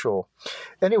just not sure.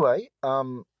 Anyway,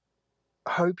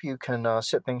 hope you can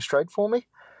set things straight for me.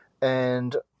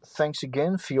 And thanks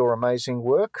again for your amazing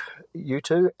work, you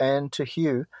two, and to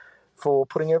Hugh for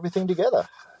putting everything together.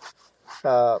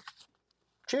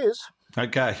 Cheers.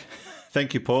 Okay.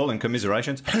 Thank you, Paul, and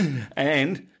commiserations.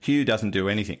 And Hugh doesn't do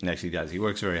anything. Actually, he does. He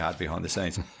works very hard behind the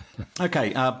scenes.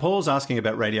 Okay, Paul's asking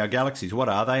about radio galaxies. What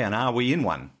are they, and are we in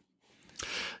one?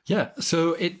 Yeah,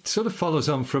 so it sort of follows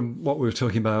on from what we were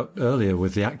talking about earlier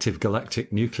with the active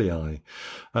galactic nuclei.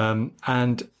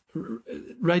 And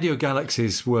radio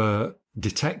galaxies were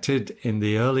detected in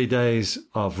the early days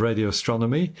of radio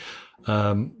astronomy,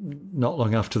 not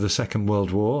long after the Second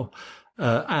World War.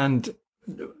 And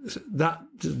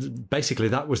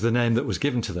that was the name that was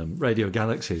given to them, radio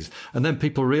galaxies. And then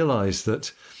people realized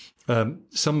that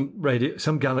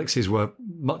some galaxies were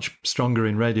much stronger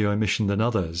in radio emission than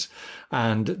others,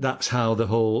 and that's how the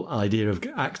whole idea of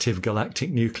active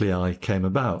galactic nuclei came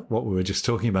about. What we were just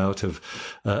talking about of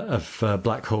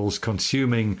black holes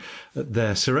consuming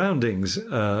their surroundings,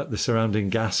 the surrounding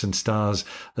gas and stars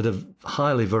at a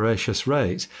highly voracious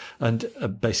rate, and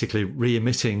basically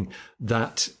re-emitting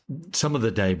that some of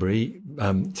the debris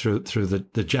through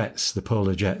the jets, the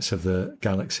polar jets of the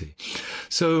galaxy.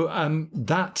 So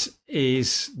that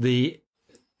is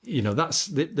that's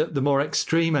the more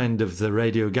extreme end of the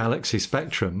radio galaxy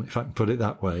spectrum, if I can put it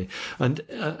that way. And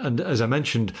as I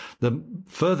mentioned, the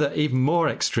further, even more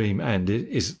extreme end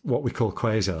is what we call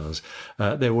quasars.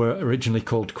 They were originally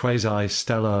called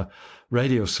quasi-stellar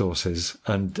radio sources,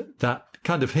 and that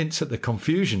kind of hints at the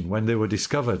confusion when they were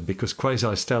discovered, because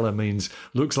quasi-stellar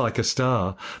looks like a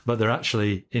star, but they're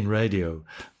actually in radio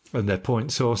and they're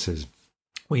point sources.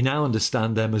 We now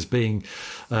understand them as being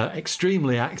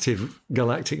extremely active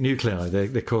galactic nuclei.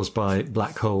 They're caused by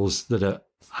black holes that are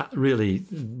really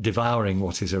devouring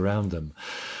what is around them.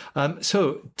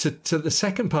 So to the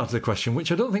second part of the question,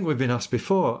 which I don't think we've been asked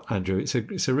before, Andrew,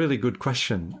 it's a really good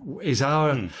question. Is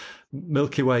our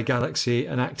Milky Way galaxy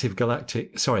an active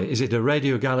galactic? Sorry, is it a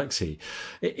radio galaxy?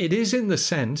 It is, in the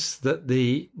sense that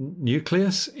the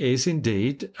nucleus is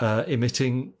indeed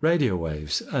emitting radio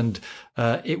waves, and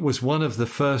it was one of the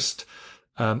first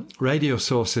radio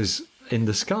sources in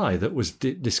the sky that was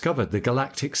discovered, the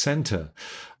galactic center.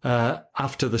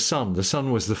 After the sun. The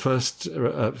sun was the first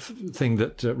thing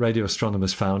that radio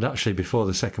astronomers found, actually before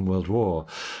the Second World War.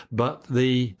 But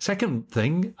the second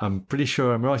thing, I'm pretty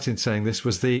sure I'm right in saying this,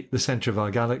 was the center of our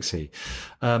galaxy.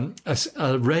 A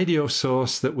radio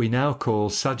source that we now call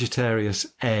Sagittarius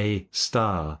A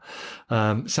star.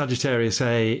 Sagittarius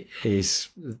A is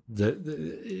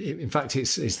in fact,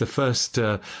 it's the first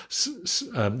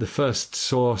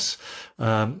source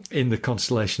in the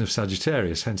constellation of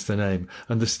Sagittarius, hence the name.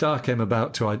 And the star came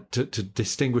about to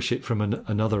distinguish it from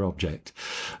another object.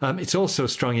 It's also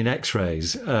strong in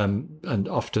X-rays, and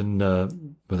often, well,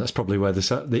 that's probably where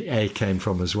the A came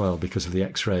from as well, because of the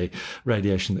X-ray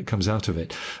radiation that comes out of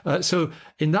it. So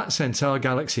in that sense, our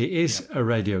galaxy is a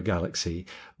radio galaxy,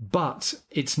 but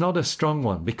it's not a strong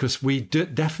one, because we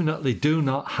definitely do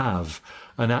not have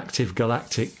an active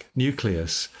galactic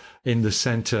nucleus in the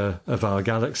center of our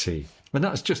galaxy. And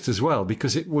that's just as well,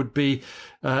 because it would be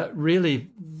really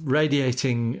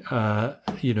radiating,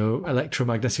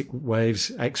 electromagnetic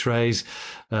waves, X-rays,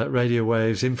 radio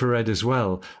waves, infrared as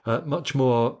well, much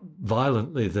more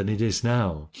violently than it is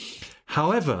now.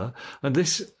 However, and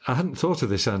this, I hadn't thought of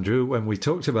this, Andrew, when we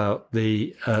talked about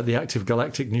the active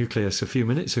galactic nucleus a few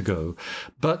minutes ago,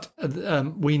 but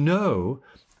we know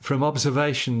from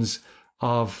observations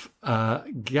of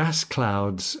gas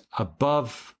clouds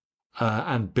above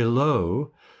and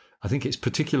below, I think it's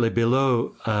particularly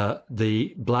below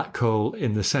the black hole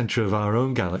in the center of our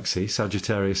own galaxy,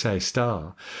 Sagittarius A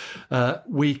star,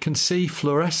 we can see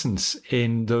fluorescence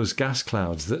in those gas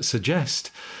clouds that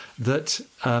suggest that,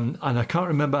 and I can't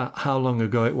remember how long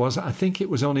ago it was, I think it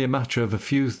was only a matter of a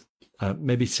few,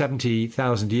 maybe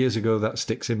 70,000 years ago, that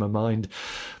sticks in my mind,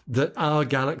 that our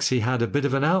galaxy had a bit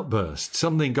of an outburst.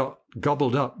 Something got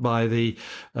gobbled up by the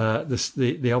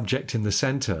object in the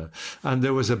center, and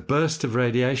there was a burst of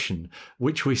radiation,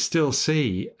 which we still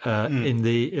see in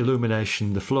the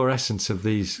illumination, the fluorescence of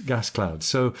these gas clouds.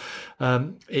 So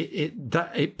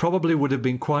it probably would have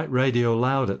been quite radio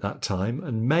loud at that time,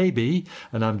 and maybe,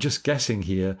 and I'm just guessing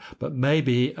here, but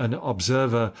maybe an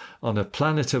observer on a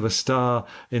planet of a star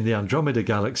in the Andromeda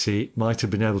galaxy might have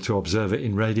been able to observe it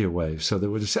in radio waves. So they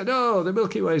would have said, "Oh, the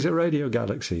Milky Way is a radio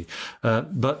galaxy,"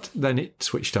 but then it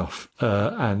switched off,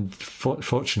 and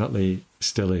fortunately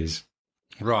still is.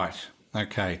 Right.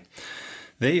 Okay.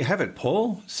 There you have it,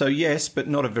 Paul. So yes, but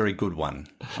not a very good one,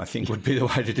 I think would be the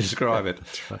way to describe it.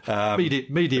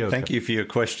 Mediocre. Thank you for your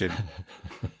question.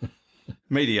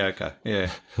 Mediocre,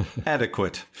 yeah.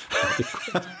 Adequate.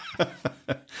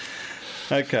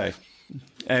 Okay.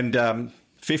 And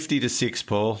 50-6,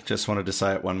 Paul. Just wanted to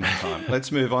say it one more time.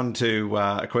 Let's move on to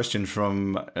a question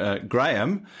from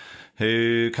Graham,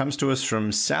 who comes to us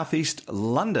from southeast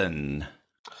London.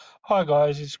 Hi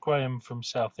guys, it's Graham from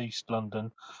southeast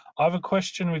London. I have a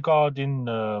question regarding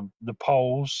the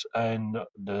poles and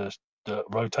the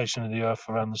rotation of the Earth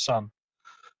around the Sun.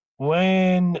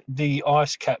 When the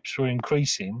ice caps were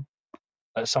increasing,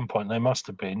 at some point they must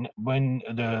have been, when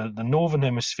the northern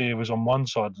hemisphere was on one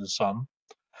side of the Sun,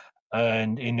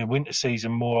 and in the winter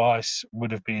season more ice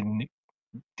would have been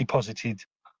deposited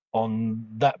on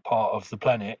that part of the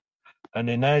planet, and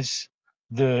then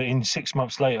in 6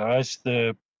 months later, as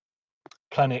the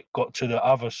planet got to the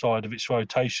other side of its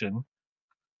rotation,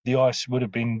 the ice would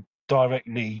have been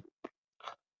directly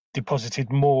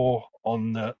deposited more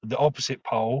on the opposite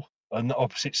pole and the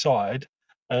opposite side.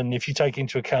 And if you take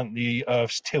into account the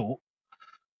Earth's tilt,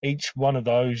 each one of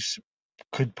those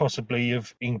could possibly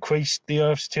have increased the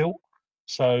Earth's tilt.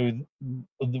 So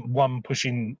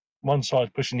one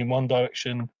side pushing in one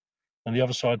direction and the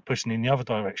other side pushing in the other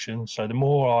direction. So the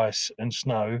more ice and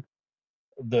snow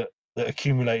that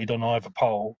accumulated on either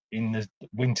pole in the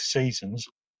winter seasons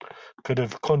could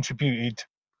have contributed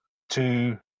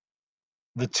to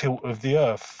the tilt of the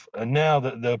Earth. And now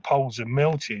that the poles are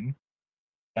melting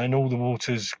and all the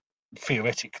waters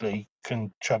theoretically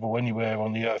can travel anywhere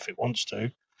on the Earth it wants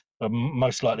to,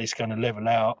 most likely it's going to level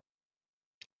out.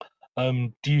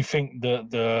 Do you think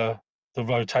that the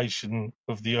rotation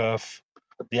of the Earth,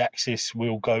 the axis,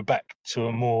 will go back to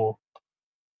a more...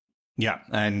 Yeah,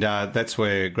 and that's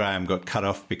where Graham got cut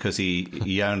off because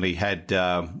he only had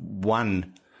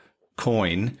one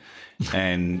coin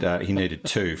and he needed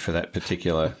two for that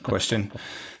particular question,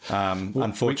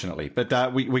 unfortunately.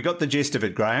 But we got the gist of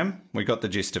it, Graham. We got the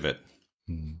gist of it.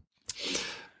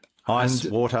 Ice,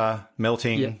 water,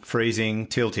 melting, freezing,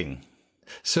 tilting.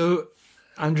 So,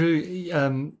 Andrew,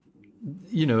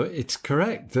 it's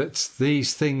correct that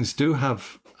these things do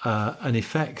have an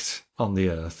effect on the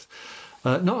Earth.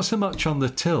 Not so much on the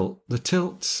tilt. The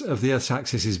tilt of the Earth's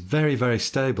axis is very, very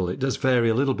stable. It does vary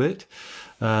a little bit.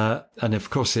 And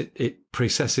of course, it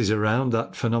precesses around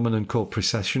that phenomenon called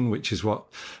precession, which is what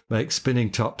makes spinning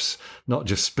tops not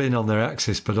just spin on their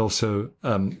axis, but also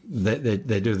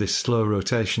they do this slow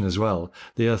rotation as well.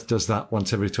 The Earth does that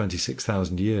once every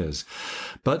 26,000 years.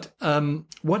 But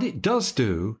what it does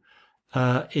do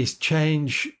is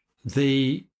change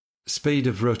the speed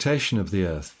of rotation of the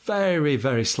Earth very,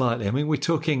 very slightly. I mean, we're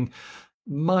talking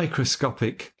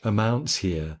microscopic amounts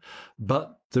here,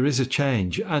 but there is a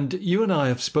change. And you and I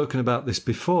have spoken about this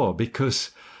before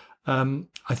because I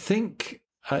think,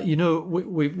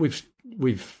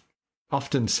 we've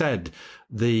often said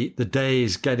the day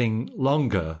is getting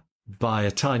longer by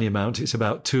a tiny amount. It's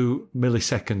about 2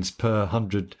 milliseconds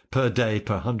per day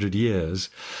per 100 years.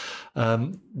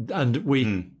 And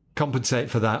we compensate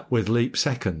for that with leap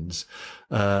seconds,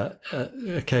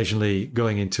 occasionally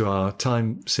going into our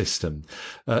time system.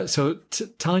 So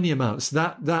tiny amounts.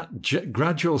 That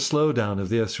gradual slowdown of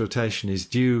the Earth's rotation is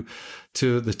due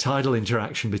to the tidal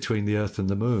interaction between the Earth and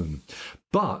the Moon.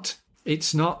 But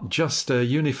it's not just a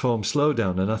uniform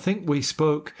slowdown. And I think we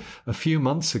spoke a few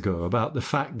months ago about the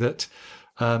fact that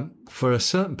for a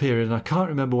certain period, and I can't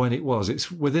remember when it was,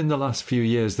 it's within the last few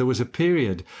years, there was a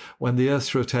period when the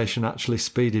Earth's rotation actually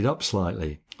speeded up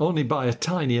slightly, only by a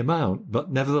tiny amount,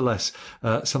 but nevertheless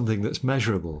something that's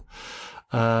measurable.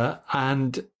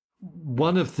 And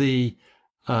one of the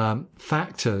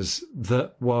factors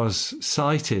that was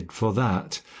cited for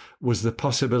that was the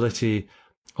possibility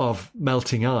of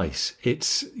melting ice.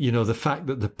 It's, the fact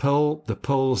that the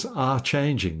poles are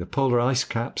changing. The polar ice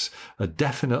caps are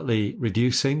definitely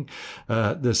reducing.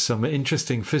 There's some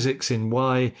interesting physics in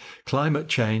why climate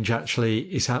change actually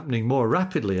is happening more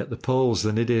rapidly at the poles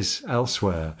than it is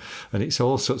elsewhere. And it's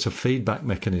all sorts of feedback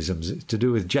mechanisms. It's to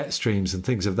do with jet streams and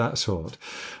things of that sort.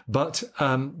 But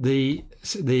the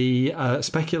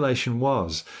speculation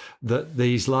was that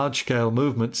these large-scale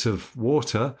movements of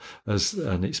water,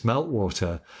 and it's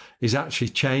meltwater, is actually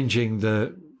changing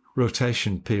the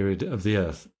rotation period of the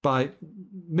Earth by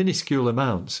minuscule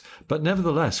amounts. But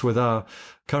nevertheless, with our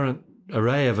current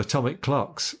array of atomic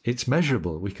clocks, it's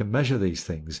measurable. We can measure these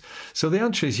things. So the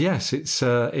answer is yes, it's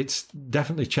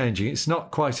definitely changing. It's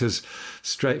not quite as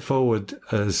straightforward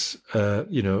as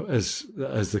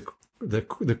the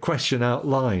question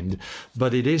outlined,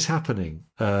 but it is happening.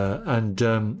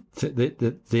 The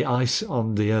ice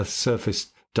on the Earth's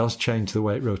surface does change the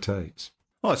way it rotates.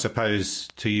 Well, I suppose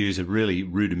to use a really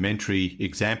rudimentary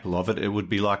example of it, it would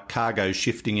be like cargo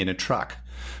shifting in a truck.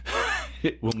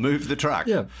 It will move the truck.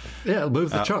 Yeah, it'll move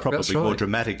the truck. Probably that's right. More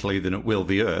dramatically than it will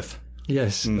the Earth.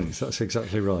 Yes, that's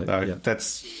exactly right. So yeah.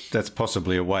 That's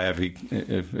possibly a way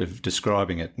of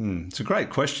describing it. It's a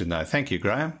great question, though. Thank you,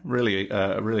 Graham.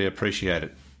 Really appreciate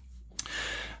it.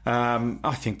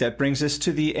 I think that brings us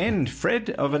to the end,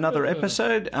 Fred, of another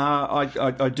episode.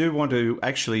 I do want to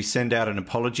actually send out an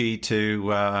apology to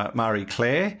Marie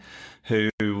Claire, who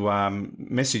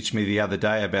messaged me the other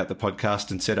day about the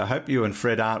podcast and said, I hope you and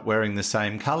Fred aren't wearing the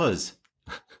same colours.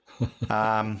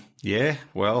 Yeah,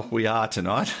 well, we are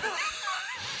tonight.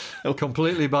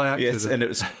 Completely by accident. Yes, and it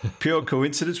was pure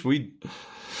coincidence. We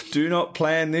do not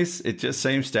plan this. It just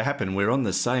seems to happen. We're on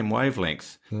the same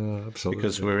wavelength. Absolutely.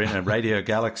 Because we're in a radio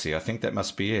galaxy. I think that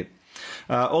must be it.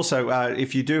 Also,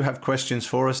 if you do have questions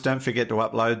for us, don't forget to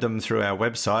upload them through our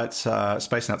websites,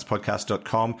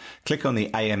 spacenutspodcast.com. Click on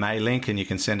the AMA link and you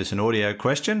can send us an audio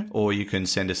question, or you can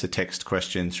send us a text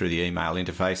question through the email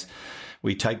interface.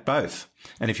 We take both.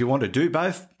 And if you want to do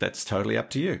both, that's totally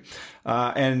up to you.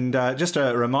 And just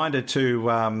a reminder to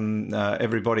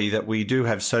everybody that we do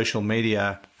have social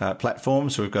media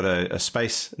platforms. We've got a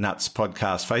Space Nuts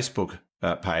Podcast Facebook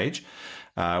page.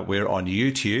 We're on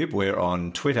YouTube. We're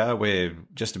on Twitter. We're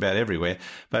just about everywhere.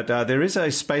 But there is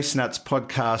a Space Nuts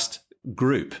Podcast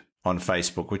group on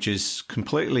Facebook, which is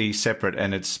completely separate,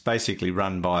 and it's basically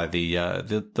run by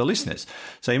the listeners.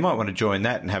 So you might want to join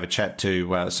that and have a chat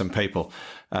to some people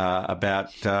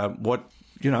about what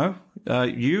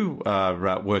you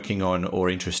are working on or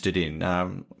interested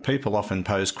in. People often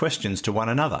pose questions to one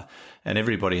another, and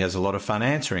everybody has a lot of fun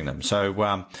answering them.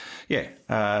 So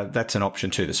that's an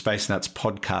option too. The Space Nuts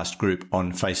Podcast group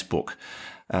on Facebook.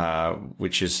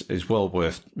 Which is well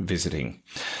worth visiting.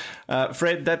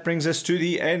 Fred, that brings us to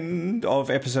the end of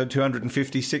episode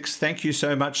 256. Thank you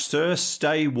so much, sir.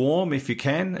 Stay warm if you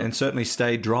can, and certainly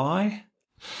stay dry.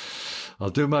 I'll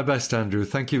do my best, Andrew.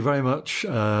 Thank you very much.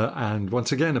 And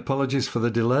once again, apologies for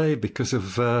the delay because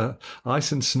of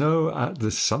ice and snow at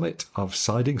the summit of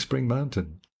Siding Spring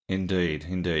Mountain.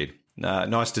 Indeed.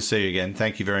 Nice to see you again.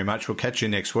 Thank you very much. We'll catch you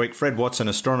next week. Fred Watson,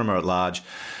 astronomer at large.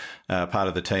 Part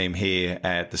of the team here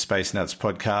at the Space Nuts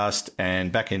Podcast, and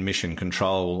back in Mission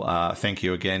Control. Thank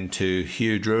you again to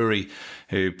Hugh Drury,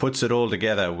 who puts it all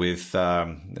together with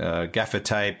gaffer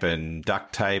tape and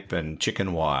duct tape and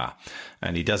chicken wire.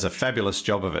 And he does a fabulous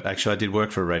job of it. Actually, I did work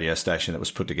for a radio station that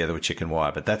was put together with chicken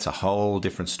wire, but that's a whole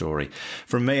different story.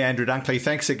 From me, Andrew Dunkley,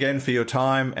 thanks again for your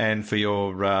time and for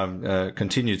your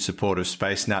continued support of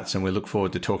Space Nuts, and we look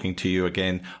forward to talking to you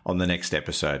again on the next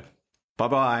episode.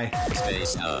 Bye-bye.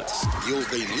 Space Nuts. You've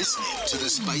been listening to the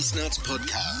Space Nuts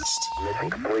Podcast. Mission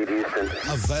complete, Houston.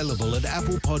 Available at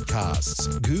Apple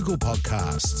Podcasts, Google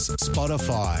Podcasts,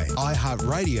 Spotify,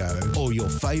 iHeartRadio, or your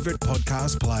favourite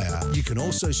podcast player. You can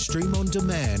also stream on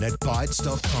demand at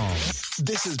Bytes.com.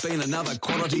 This has been another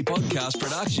quality podcast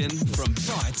production from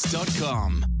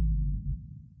Bytes.com.